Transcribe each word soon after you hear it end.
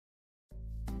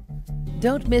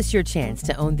Don't miss your chance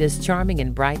to own this charming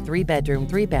and bright 3-bedroom,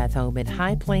 3-bath home in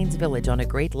High Plains Village on a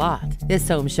great lot. This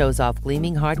home shows off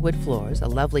gleaming hardwood floors, a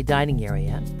lovely dining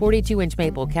area, 42-inch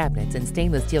maple cabinets, and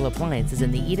stainless steel appliances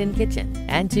in the eat-in kitchen,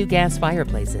 and 2 gas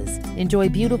fireplaces. Enjoy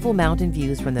beautiful mountain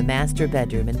views from the master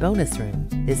bedroom and bonus room.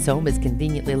 This home is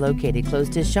conveniently located close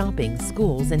to shopping,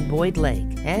 schools, and Boyd Lake,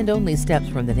 and only steps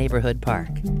from the neighborhood park.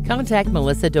 Contact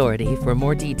Melissa Doherty for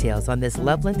more details on this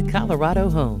Loveland, Colorado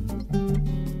home.